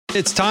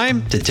It's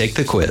time to take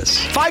the quiz.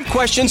 5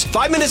 questions,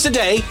 5 minutes a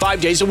day,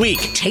 5 days a week.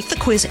 Take the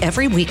quiz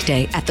every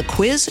weekday at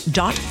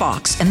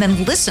thequiz.fox and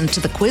then listen to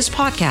the quiz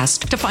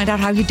podcast to find out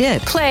how you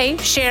did. Play,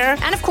 share,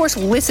 and of course,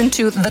 listen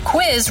to The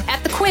Quiz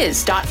at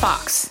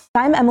thequiz.fox.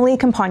 I'm Emily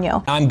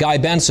Campagno. I'm Guy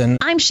Benson.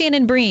 I'm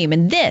Shannon Bream,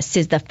 and this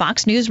is the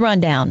Fox News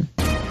Rundown.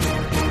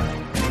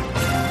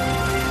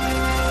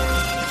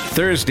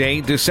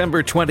 Thursday,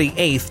 December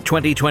 28th,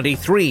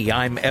 2023.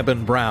 I'm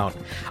Eben Brown.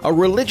 A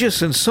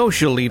religious and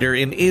social leader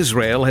in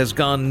Israel has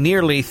gone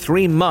nearly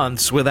 3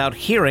 months without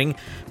hearing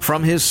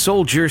from his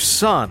soldier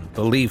son,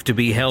 believed to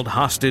be held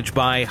hostage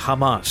by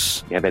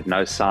Hamas. We have had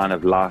no sign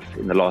of life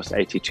in the last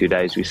 82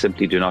 days. We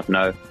simply do not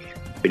know.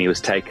 When he was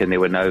taken,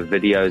 there were no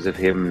videos of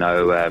him,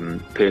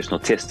 no personal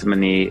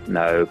testimony,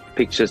 no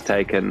pictures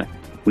taken.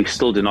 We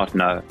still do not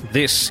know.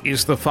 This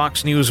is the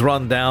Fox News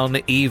Rundown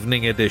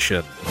Evening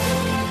Edition.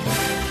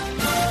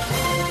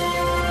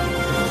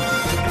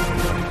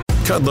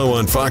 Kudlow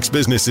on Fox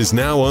Business is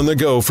now on the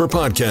go for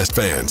podcast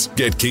fans.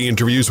 Get key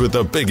interviews with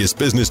the biggest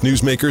business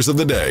newsmakers of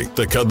the day.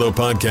 The Kudlow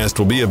podcast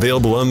will be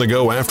available on the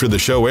go after the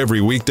show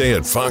every weekday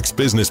at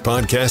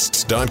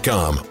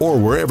foxbusinesspodcasts.com or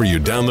wherever you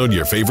download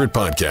your favorite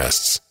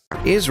podcasts.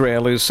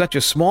 Israel is such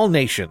a small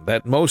nation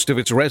that most of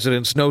its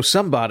residents know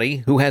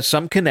somebody who has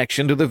some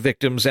connection to the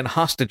victims and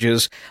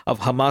hostages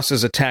of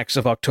Hamas's attacks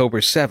of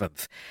October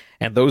 7th.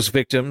 And those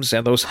victims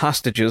and those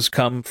hostages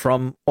come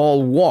from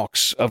all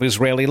walks of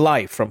Israeli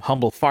life, from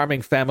humble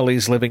farming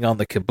families living on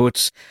the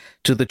kibbutz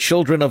to the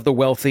children of the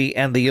wealthy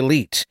and the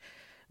elite.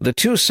 The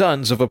 2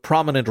 sons of a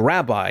prominent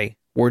rabbi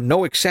were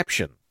no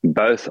exception.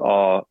 Both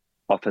are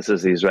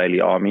officers of the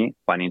Israeli army,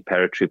 one in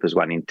paratroopers,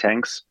 one in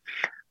tanks.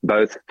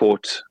 Both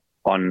fought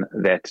on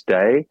that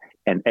day,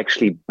 and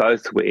actually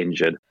both were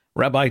injured.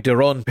 Rabbi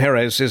Doron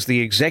Perez is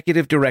the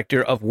executive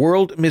director of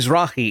World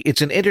Mizrahi.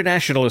 It's an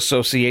international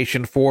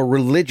association for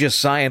religious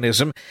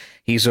Zionism.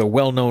 He's a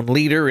well-known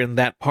leader in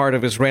that part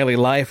of Israeli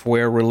life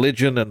where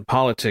religion and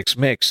politics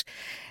mix.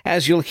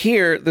 As you'll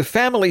hear, the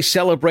family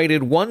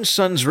celebrated one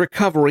son's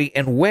recovery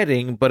and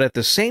wedding, but at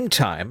the same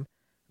time,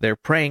 they're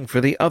praying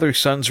for the other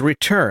son's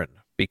return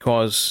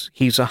because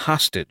he's a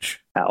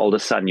hostage. Our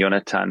oldest son,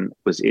 Yonatan,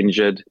 was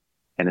injured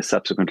and has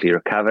subsequently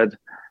recovered,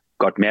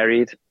 got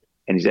married,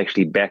 and he's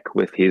actually back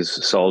with his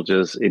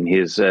soldiers in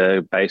his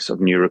base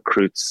of new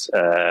recruits.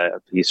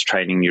 He's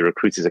training new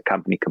recruits. He's a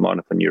company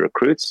commander for new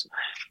recruits.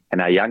 And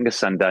our youngest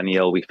son,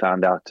 Daniel, we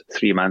found out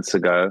 3 months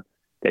ago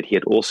that he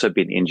had also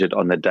been injured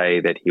on the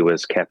day that he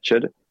was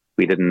captured.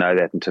 We didn't know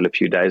that until a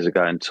few days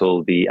ago,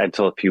 until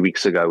a few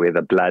weeks ago, where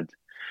the blood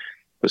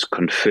was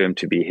confirmed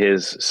to be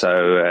his.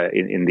 So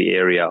in the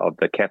area of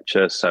the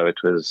capture. So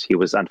he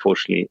was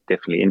unfortunately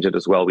definitely injured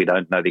as well. We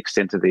don't know the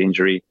extent of the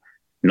injury.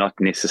 Not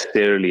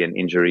necessarily an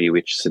injury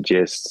which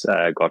suggests,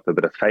 God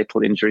forbid, a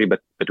fatal injury,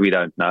 but we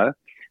don't know.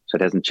 So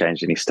it hasn't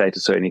changed any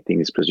status or anything.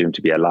 He's presumed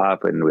to be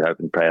alive, and we hope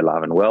and pray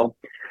alive and well.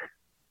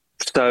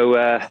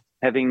 So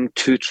having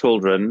 2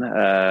 children,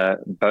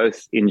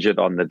 both injured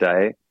on the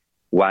day,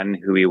 one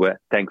who we were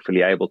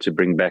thankfully able to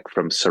bring back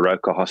from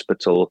Soroka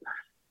Hospital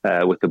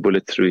with a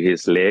bullet through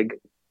his leg,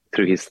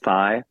 through his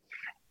thigh.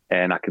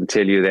 And I can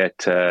tell you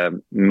that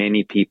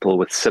many people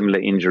with similar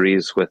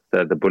injuries, with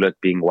the bullet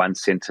being 1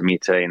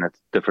 centimeter in a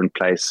different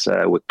place,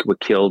 were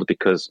killed,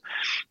 because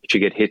if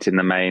you get hit in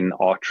the main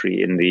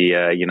artery, in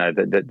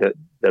the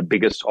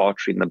biggest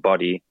artery in the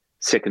body,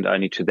 second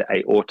only to the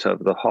aorta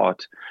of the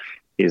heart,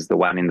 is the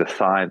one in the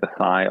thigh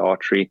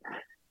artery.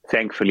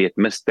 Thankfully, it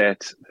missed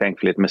that.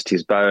 Thankfully, it missed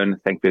his bone.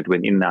 Thankfully, it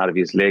went in and out of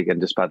his leg.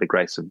 And just by the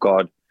grace of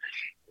God,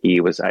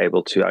 he was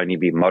able to only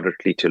be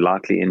moderately to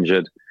lightly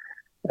injured.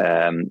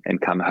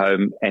 And come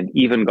home, and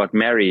even got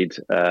married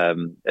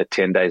 10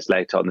 days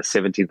later on the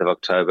 17th of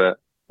October,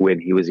 when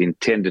he was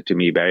intended to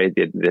be married,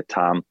 the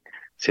time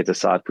set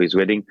aside for his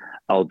wedding,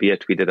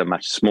 albeit we did a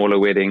much smaller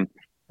wedding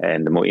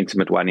and a more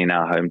intimate one in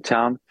our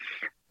hometown.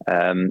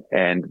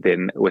 And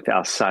then with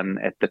our son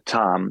at the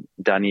time,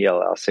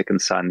 Daniel, our second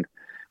son,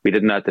 we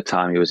didn't know at the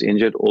time he was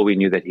injured. All we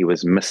knew that he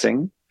was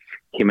missing.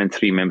 Him and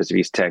 3 members of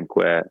his tank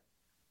were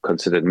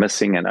considered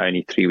missing, and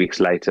only 3 weeks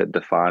later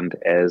defined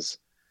as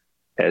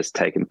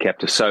taken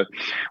captive. So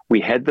we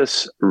had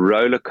this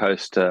roller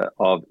coaster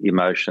of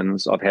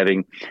emotions of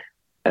having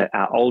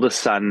our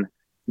oldest son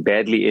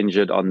badly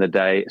injured on the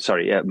day,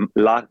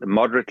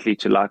 moderately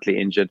to lightly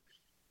injured,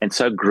 and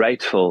so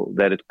grateful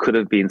that it could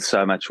have been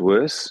so much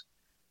worse.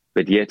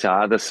 But yet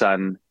our other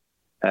son,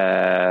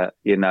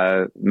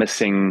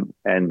 missing,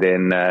 and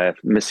then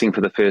missing for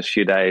the first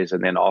few days,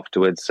 and then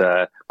afterwards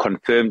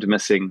confirmed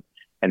missing,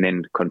 and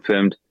then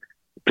confirmed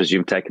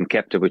presumed taken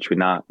captive, which we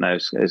now know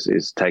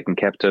is taken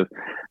captive.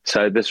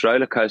 So this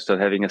roller coaster of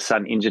having a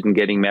son injured and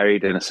getting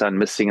married, and a son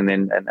missing and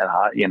then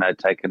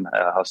taken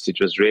hostage,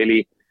 was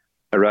really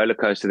a roller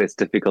coaster that's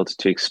difficult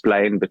to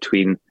explain,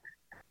 between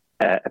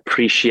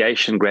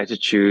appreciation,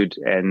 gratitude,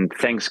 and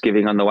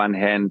thanksgiving on the one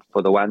hand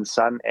for the one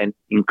son, and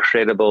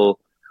incredible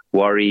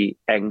worry,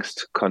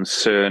 angst,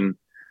 concern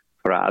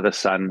for our other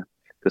son,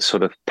 the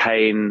sort of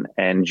pain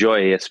and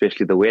joy,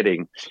 especially the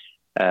wedding.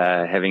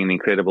 Having an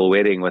incredible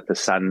wedding with the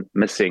son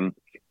missing,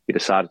 We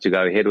decided to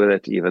go ahead with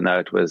it, even though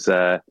it was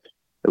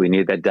we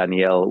knew that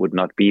Daniel would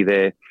not be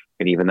there,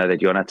 and even though that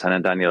Jonathan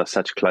and Daniel are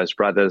such close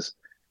brothers,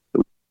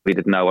 we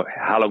didn't know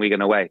how long we're going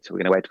to wait. We're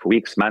going to wait for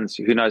weeks, months.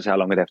 Who knows how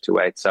long we'd have to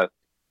wait? So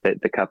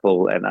the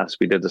couple and us,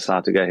 we did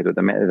decide to go ahead with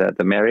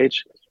the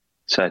marriage.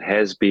 So it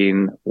has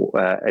been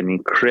an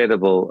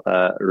incredible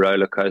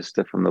roller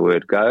coaster from the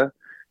word go.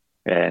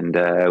 And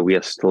we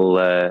are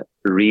still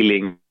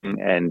reeling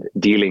and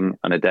dealing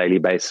on a daily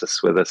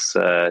basis with this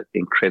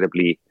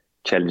incredibly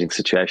challenging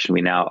situation.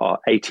 We now are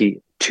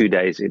 82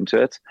 days into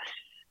it,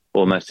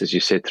 almost, as you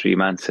said, 3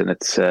 months. And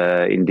it's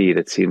indeed,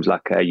 it seems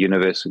like a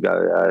universe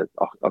ago,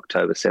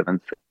 October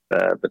 7th.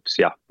 But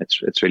yeah,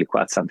 it's really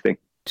quite something.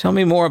 Tell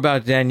me more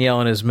about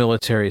Daniel and his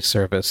military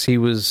service. He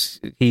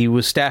was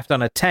staffed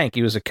on a tank.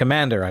 He was a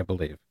commander, I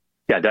believe.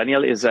 Yeah,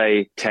 Daniel is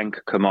a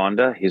tank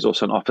commander. He's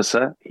also an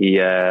officer. He,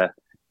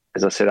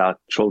 as I said, our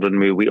children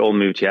moved. We all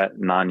moved here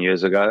 9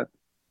 years ago.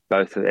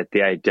 Both at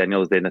the age.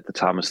 Daniel then at the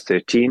time was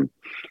 13.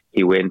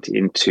 He went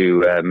into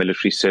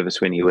military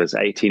service when he was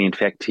 18. In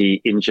fact, he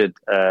injured.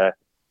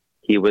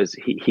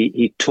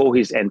 He tore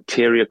his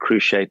anterior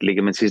cruciate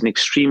ligaments. He's an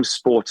extreme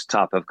sports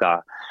type of guy.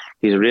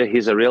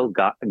 He's a real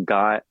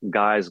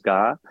guy's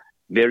guy.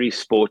 Very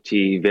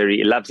sporty.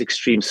 He loves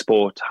extreme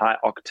sport, high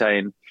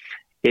octane,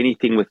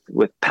 anything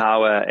with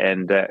power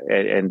and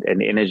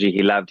energy.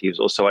 He loved. He was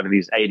also one of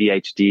these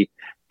ADHD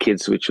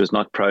kids, which was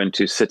not prone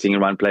to sitting in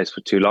one place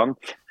for too long,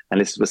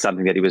 unless it was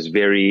something that he was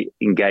very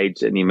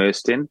engaged and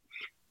immersed in.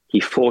 He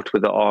fought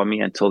with the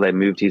army until they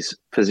moved his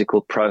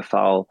physical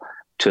profile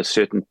to a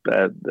certain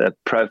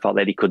profile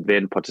that he could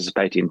then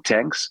participate in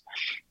tanks.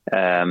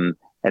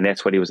 And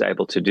that's what he was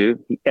able to do.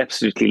 He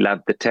absolutely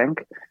loved the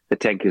tank. The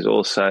tank is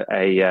also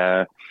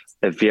a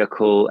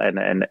vehicle and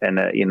an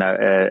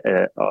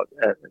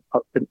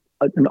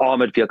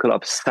armored vehicle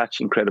of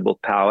such incredible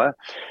power,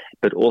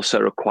 but also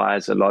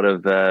requires a lot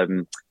of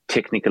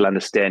technical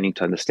understanding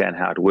to understand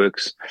how it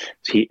works.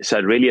 So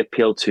it really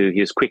appealed to. He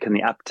was quick in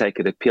the uptake.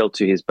 It appealed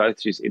to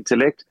both his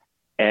intellect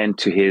and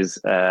to his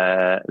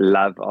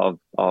love of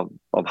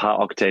high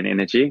octane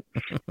energy.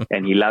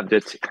 And he loved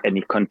it, and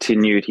he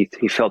continued.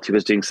 He felt he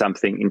was doing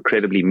something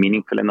incredibly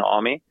meaningful in the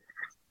army.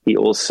 He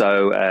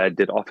also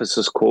did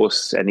officer's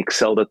course and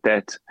excelled at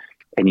that.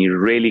 And he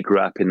really grew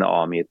up in the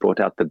army. It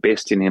brought out the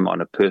best in him on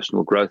a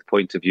personal growth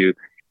point of view,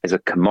 as a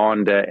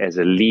commander, as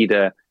a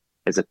leader,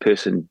 as a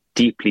person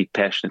deeply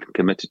passionate and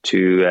committed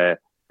to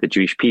the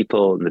Jewish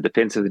people and the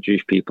defense of the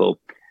Jewish people.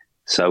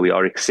 So we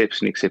are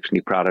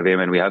exceptionally proud of him,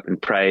 and we hope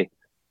and pray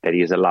that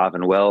he is alive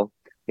and well.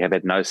 We have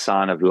had no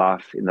sign of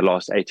life in the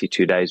last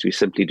 82 days. We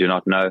simply do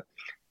not know.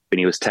 When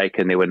he was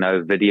taken, there were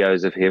no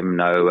videos of him,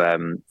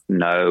 no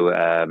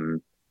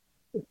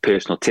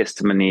personal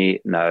testimony,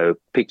 no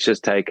pictures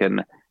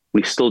taken.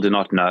 We still do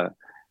not know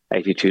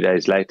 82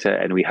 days later,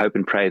 and we hope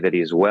and pray that he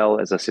is well.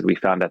 As I said, we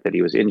found out that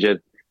he was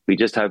injured. We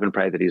just hope and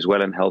pray that he's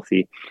well and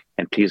healthy,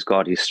 and please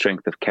God, his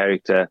strength of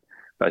character,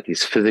 both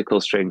his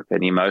physical strength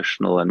and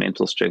emotional and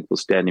mental strength, will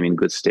stand him in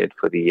good stead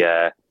for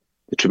the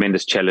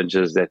tremendous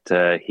challenges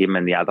that him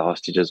and the other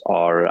hostages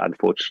are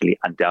unfortunately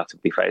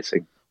undoubtedly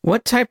facing.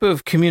 What type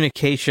of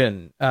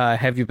communication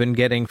have you been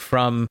getting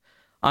from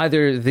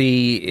either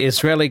the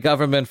Israeli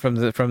government, from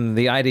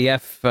the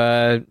IDF,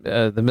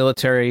 the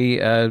military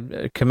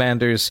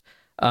commanders,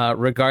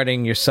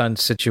 regarding your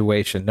son's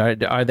situation?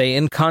 Are they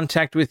in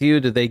contact with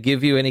you? Do they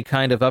give you any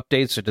kind of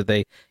updates, or do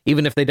they,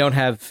 even if they don't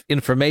have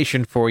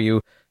information for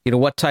you,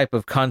 what type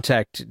of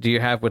contact do you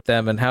have with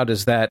them, and how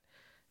does that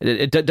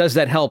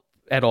help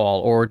at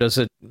all, or does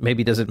it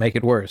make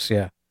it worse?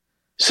 Yeah.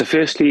 So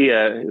firstly,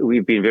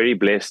 we've been very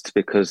blessed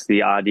because the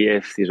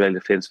IDF, the Israeli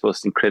Defense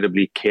Force,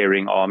 incredibly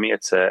caring army.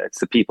 It's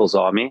the people's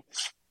army,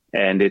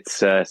 and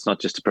it's not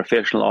just a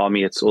professional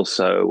army. It's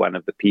also one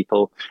of the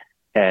people.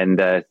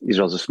 And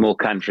Israel's a small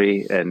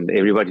country, and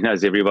everybody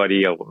knows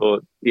everybody,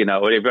 or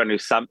everyone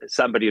knows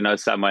somebody who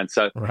knows someone.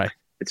 So right.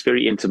 It's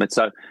very intimate.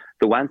 So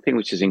the one thing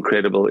which is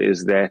incredible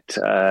is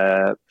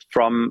that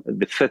from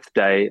the fifth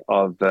day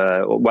of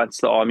once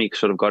the army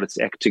sort of got its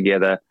act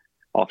together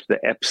after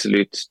the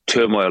absolute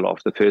turmoil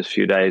of the first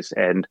few days,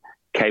 and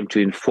came to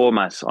inform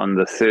us on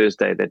the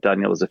Thursday that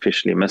Daniel was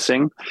officially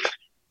missing.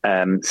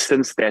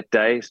 Since that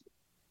day, it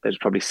was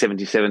probably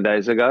 77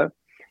 days ago,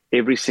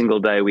 every single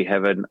day we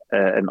have an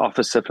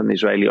officer from the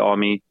Israeli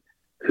army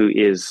who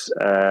is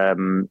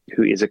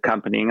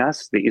accompanying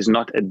us. There is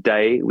not a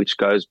day which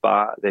goes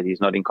by that he's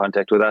not in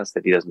contact with us,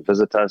 that he doesn't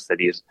visit us, that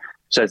he is.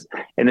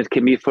 And it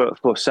can be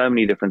for so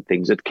many different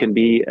things. It can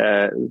be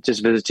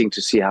just visiting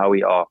to see how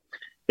we are.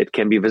 It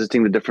can be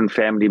visiting the different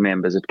family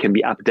members. It can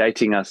be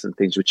updating us on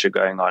things which are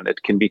going on.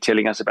 It can be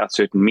telling us about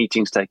certain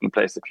meetings taking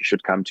place that you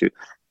should come to.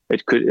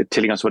 It could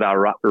telling us what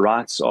our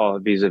rights are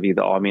vis-a-vis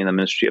the Army and the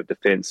Ministry of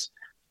Defense.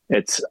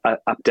 It's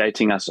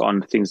updating us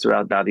on things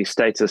about his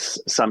status.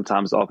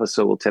 Sometimes the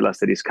officer will tell us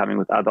that he's coming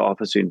with other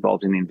officers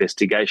involved in the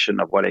investigation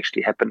of what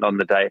actually happened on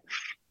the day.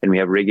 And we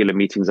have regular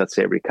meetings, I'd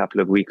say, every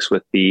couple of weeks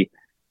with the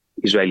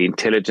Israeli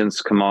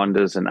intelligence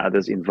commanders and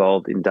others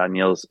involved in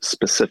Daniel's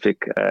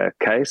specific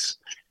case.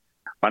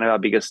 one of our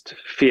biggest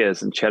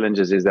fears and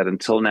challenges is that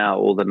until now,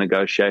 all the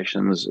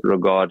negotiations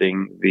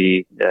regarding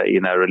the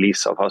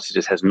release of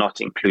hostages has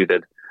not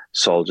included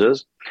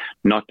soldiers,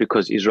 not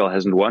because Israel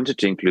hasn't wanted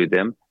to include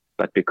them,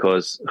 but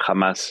because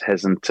Hamas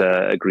hasn't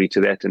agreed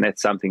to that. And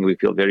that's something we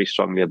feel very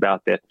strongly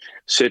about, that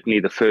certainly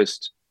the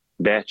first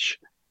batch,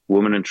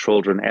 women and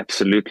children,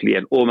 absolutely,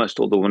 and almost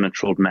all the women and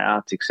children are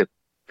out, except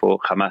for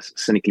Hamas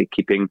cynically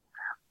keeping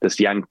this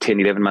young 10,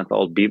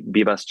 11-month-old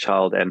Bibas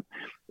child and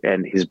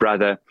his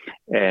brother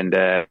and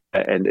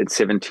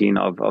 17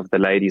 of the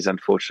ladies,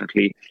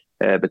 unfortunately.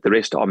 But the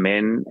rest are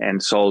men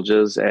and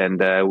soldiers,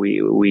 and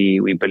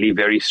we believe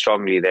very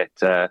strongly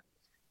that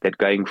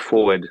going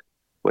forward,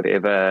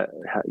 whatever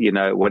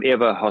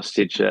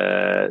hostage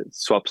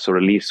swaps or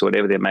release or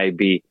whatever there may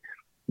be,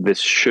 this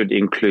should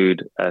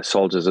include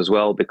soldiers as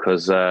well,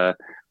 because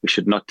we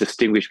should not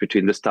distinguish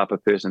between this type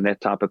of person and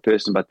that type of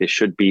person, but there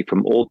should be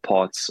from all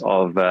parts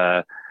of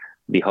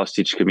the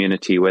hostage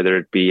community, whether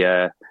it be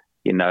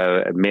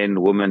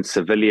men, women,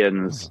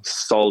 civilians,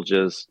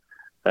 soldiers,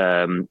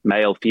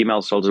 male,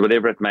 female soldiers,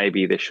 whatever it may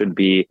be, there should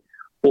be,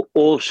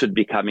 all should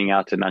be coming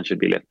out and none should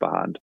be left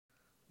behind.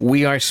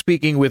 We are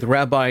speaking with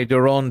Rabbi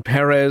Doron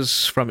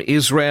Perez from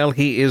Israel.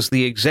 He is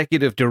the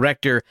executive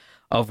director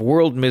of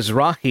World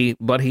Mizrahi,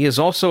 but he is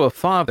also a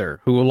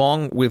father who,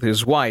 along with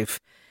his wife,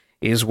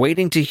 is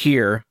waiting to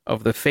hear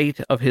of the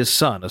fate of his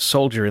son, a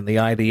soldier in the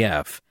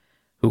IDF,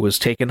 who was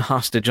taken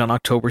hostage on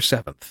October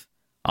 7th.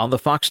 On the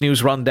Fox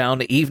News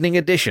Rundown Evening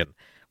Edition,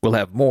 we'll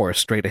have more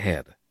straight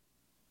ahead.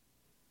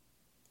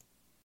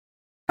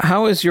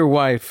 How is your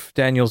wife,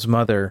 Daniel's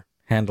mother,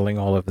 handling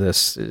all of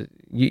this?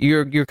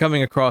 You're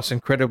coming across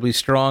incredibly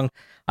strong.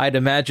 I'd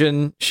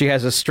imagine she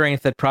has a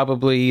strength that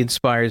probably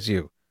inspires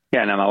you.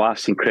 Yeah, no, my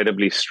wife's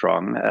incredibly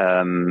strong.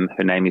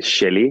 Her name is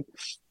Shelley.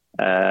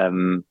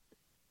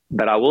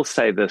 But I will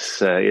say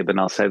this, Ibn,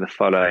 I'll say the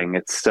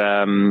following.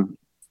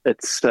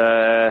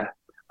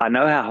 I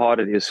know how hard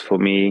it is for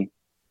me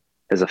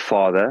as a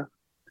father,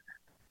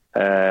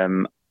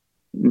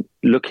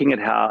 looking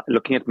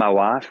at my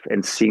wife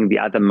and seeing the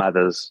other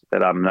mothers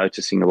that I'm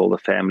noticing of all the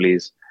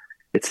families.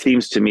 It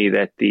seems to me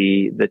that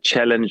the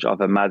challenge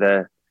of a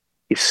mother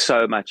is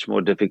so much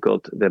more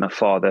difficult than a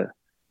father.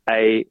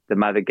 The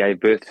mother gave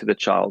birth to the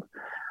child.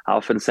 I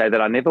often say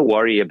that I never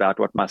worry about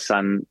what my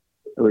son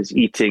was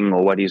eating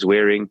or what he's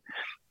wearing.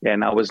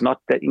 And I was not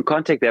in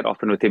contact that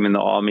often with him in the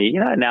army.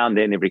 Now and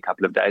then, every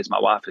couple of days, my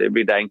wife,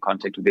 every day in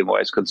contact with him,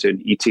 always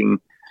concerned eating.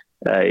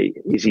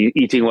 Is he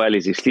eating well?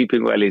 Is he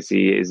sleeping well? Is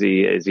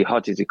he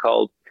hot? Is he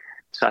cold?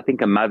 So I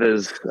think a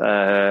mother's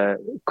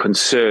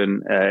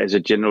concern, as a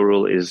general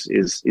rule, is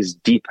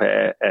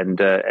deeper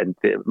and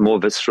more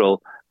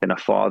visceral than a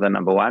father.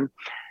 Number one,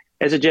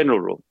 as a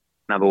general rule.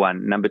 Number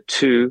one. Number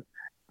two,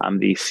 I'm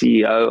the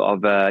CEO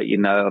of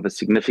a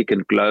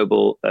significant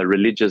global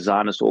religious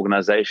Zionist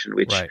organization,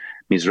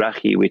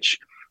 Mizrahi, which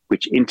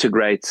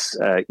integrates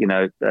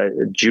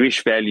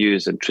Jewish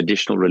values and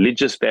traditional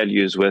religious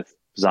values with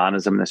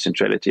Zionism and the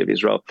centrality of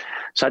Israel.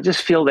 So I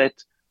just feel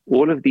that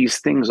all of these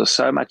things are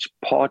so much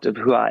part of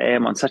who I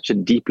am on such a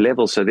deep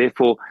level. So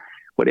therefore,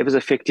 whatever's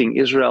affecting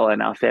Israel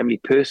and our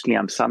family personally,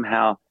 I'm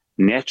somehow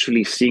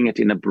naturally seeing it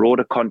in a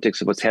broader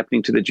context of what's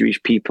happening to the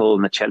Jewish people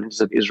and the challenges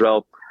of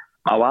Israel.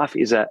 My wife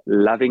is a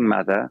loving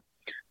mother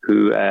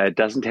who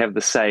doesn't have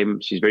the same,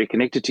 she's very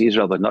connected to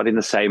Israel, but not in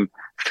the same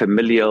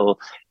familial,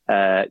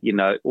 or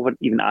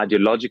even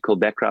ideological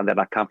background that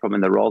I come from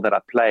and the role that I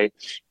play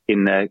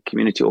in the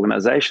community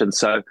organization.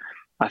 So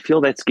I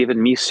feel that's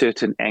given me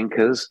certain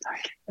anchors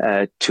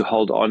to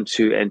hold on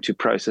to and to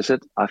process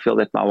it. I feel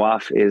that my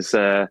wife is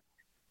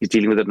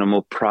dealing with it on a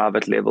more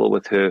private level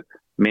with her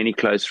many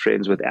close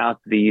friends without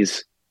the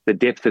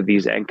depth of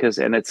these anchors.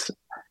 And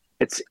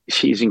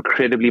she's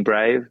incredibly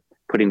brave,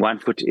 putting one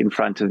foot in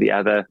front of the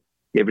other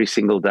every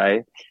single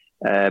day.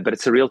 But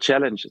it's a real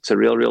challenge. It's a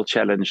real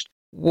challenge.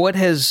 What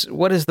has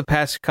the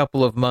past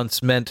couple of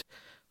months meant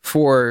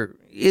for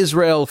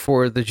Israel,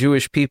 for the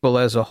Jewish people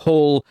as a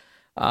whole,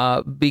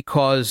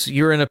 because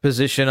you're in a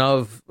position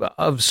of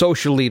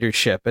social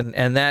leadership,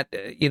 and that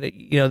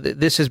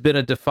this has been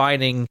a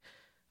defining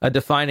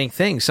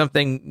thing,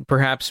 something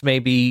perhaps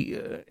maybe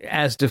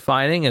as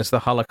defining as the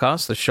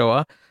Holocaust, the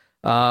Shoah,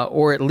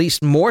 or at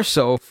least more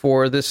so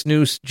for this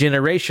new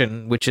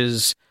generation, which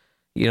is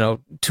 2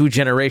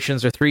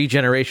 generations or 3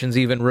 generations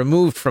even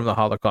removed from the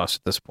Holocaust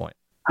at this point.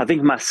 I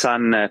think my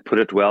son put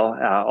it well.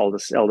 Our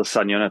eldest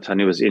son, Jonathan,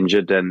 who was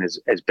injured and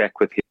is back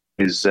with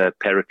his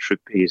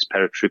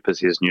paratroopers,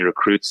 his new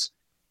recruits.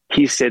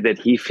 He said that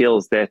he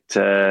feels that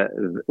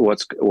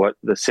what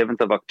the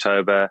 7th of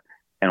October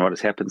and what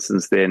has happened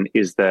since then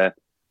is the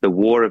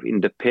war of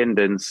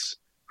independence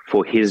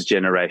for his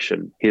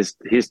generation, his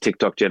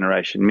TikTok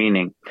generation,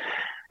 meaning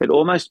it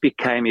almost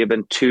became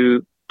even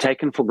too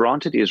taken for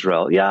granted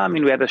Israel. Yeah, I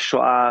mean, we had a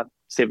Shoah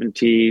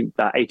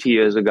 80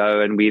 years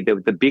ago, and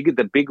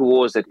the big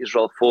wars that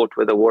Israel fought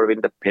were the War of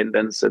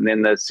Independence, and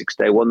then the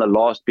 6-Day War, and the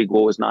last big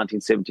war was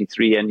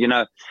 1973.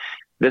 And,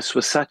 this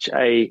was such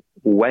a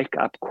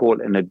wake-up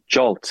call and a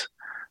jolt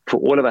for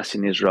all of us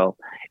in Israel.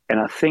 And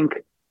I think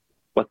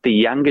what the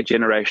younger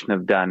generation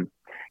have done.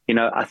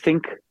 I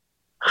think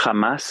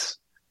Hamas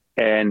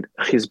and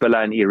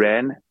Hezbollah in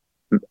Iran,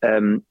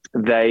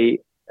 they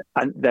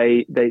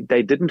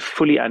didn't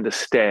fully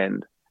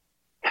understand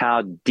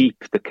how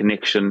deep the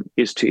connection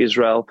is to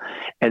Israel.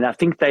 And I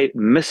think they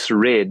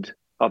misread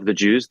of the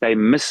Jews. They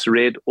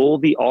misread all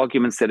the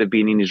arguments that have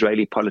been in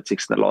Israeli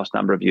politics in the last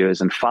number of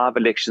years, and 5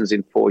 elections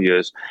in 4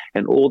 years,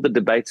 and all the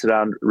debates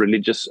around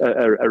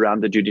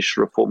around the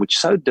judicial reform, which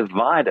so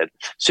divided.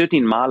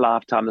 Certainly in my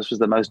lifetime, this was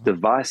the most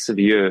divisive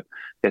year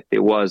that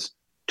there was,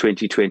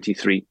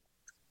 2023.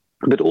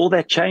 But all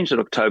that changed on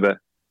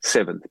October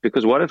 7th,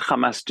 because what did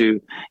Hamas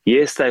do?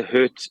 Yes, they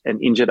hurt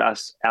and injured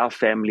us, our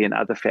family and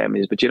other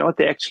families, but you know what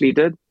they actually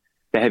did?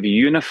 They have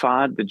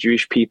unified the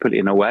Jewish people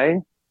in a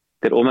way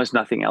that almost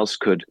nothing else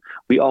could.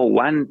 We are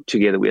one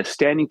together. We are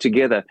standing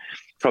together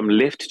from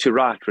left to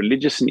right,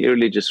 religious and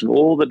irreligious, and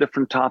all the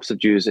different types of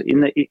Jews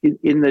in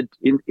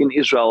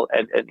Israel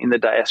and in the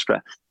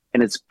diaspora.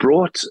 And it's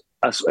brought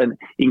us, and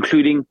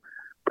including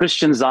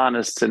Christian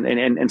Zionists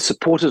and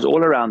supporters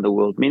all around the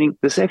world, meaning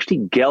this actually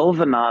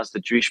galvanized the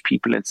Jewish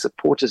people and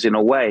supporters in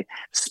a way,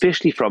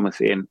 especially from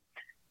within,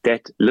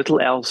 that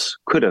little else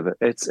could have.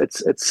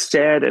 It's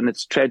sad and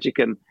it's tragic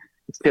and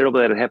it's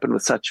terrible that it happened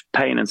with such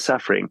pain and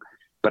suffering.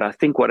 But I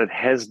think what it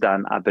has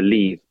done, I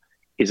believe,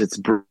 is it's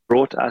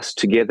brought us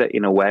together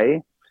in a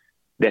way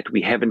that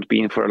we haven't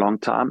been for a long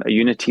time, a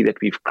unity that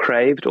we've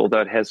craved,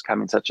 although it has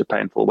come in such a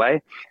painful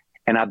way.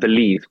 And I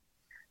believe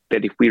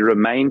that if we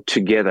remain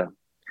together,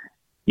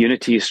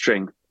 unity is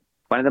strength.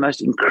 One of the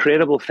most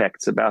incredible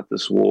facts about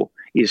this war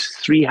is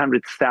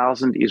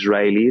 300,000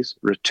 Israelis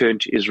returned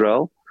to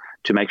Israel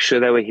to make sure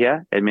they were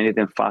here, and many of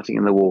them fighting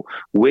in the war.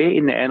 Where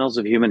in the annals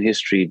of human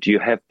history do you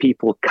have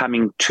people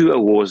coming to a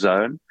war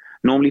zone?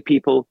 Normally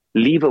people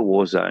leave a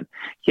war zone.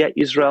 Here,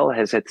 Israel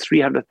has had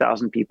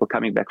 300,000 people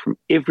coming back from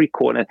every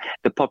corner.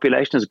 The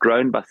population has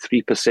grown by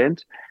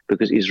 3%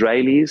 because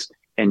Israelis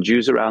and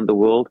Jews around the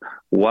world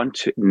want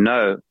to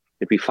know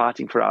that we're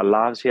fighting for our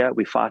lives here.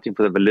 We're fighting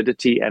for the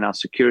validity and our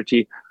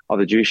security of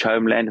the Jewish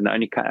homeland, and the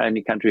only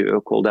country we've ever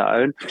called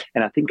our own.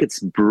 And I think it's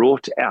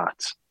brought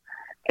out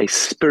a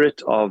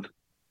spirit of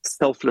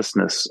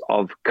selflessness,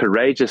 of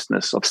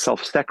courageousness, of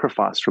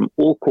self-sacrifice from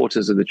all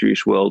quarters of the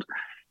Jewish world,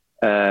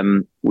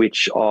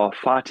 which are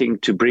fighting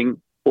to bring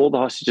all the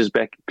hostages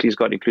back, please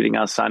God, including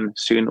our son,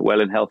 soon,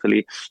 well and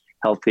healthy.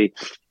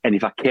 And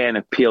if I can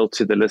appeal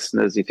to the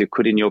listeners, if you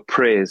could in your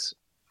prayers,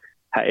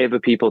 however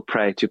people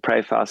pray, to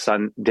pray for our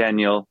son,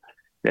 Daniel,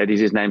 that is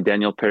his name,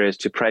 Daniel Perez,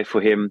 to pray for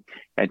him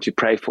and to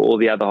pray for all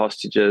the other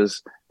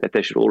hostages, that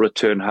they should all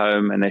return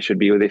home and they should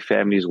be with their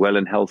families well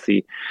and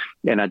healthy.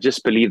 And I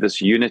just believe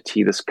this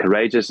unity, this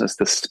courageousness,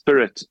 the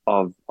spirit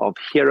of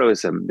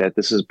heroism that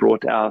this has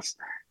brought us,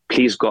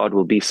 please God,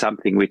 will be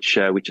something which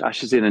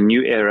ushers in a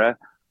new era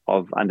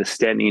of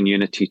understanding and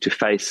unity to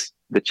face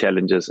the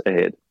challenges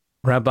ahead.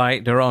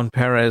 Rabbi Doron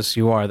Perez,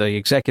 you are the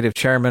executive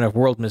chairman of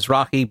World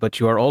Mizrahi, but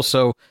you are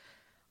also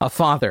a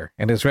father,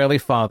 an Israeli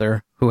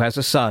father who has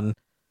a son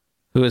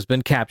who has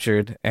been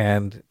captured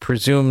and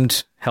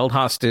presumed held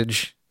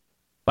hostage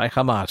by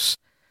Hamas,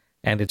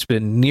 and it's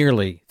been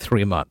nearly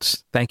 3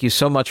 months. Thank you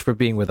so much for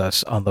being with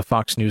us on the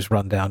Fox News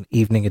Rundown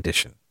Evening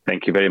Edition.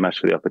 Thank you very much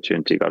for the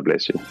opportunity. God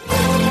bless you.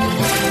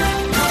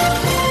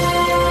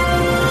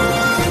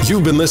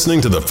 You've been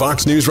listening to the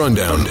Fox News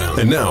Rundown.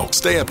 And now,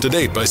 stay up to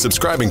date by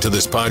subscribing to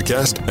this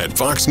podcast at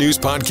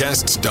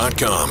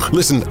foxnewspodcasts.com.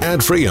 Listen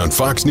ad-free on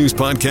Fox News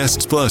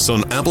Podcasts Plus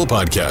on Apple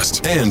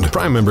Podcasts. And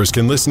Prime members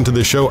can listen to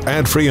the show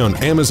ad-free on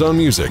Amazon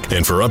Music.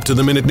 And for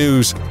up-to-the-minute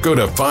news, go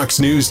to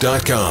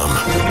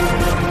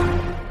foxnews.com.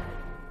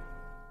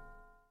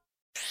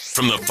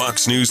 From the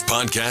Fox News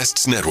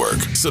Podcasts Network,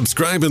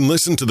 subscribe and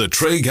listen to the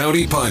Trey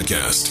Gowdy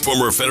Podcast.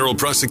 Former federal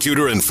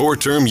prosecutor and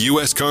 4-term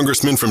U.S.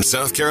 Congressman from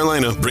South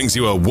Carolina brings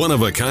you a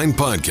one-of-a-kind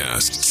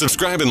podcast.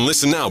 Subscribe and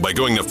listen now by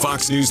going to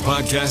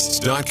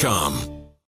foxnewspodcasts.com.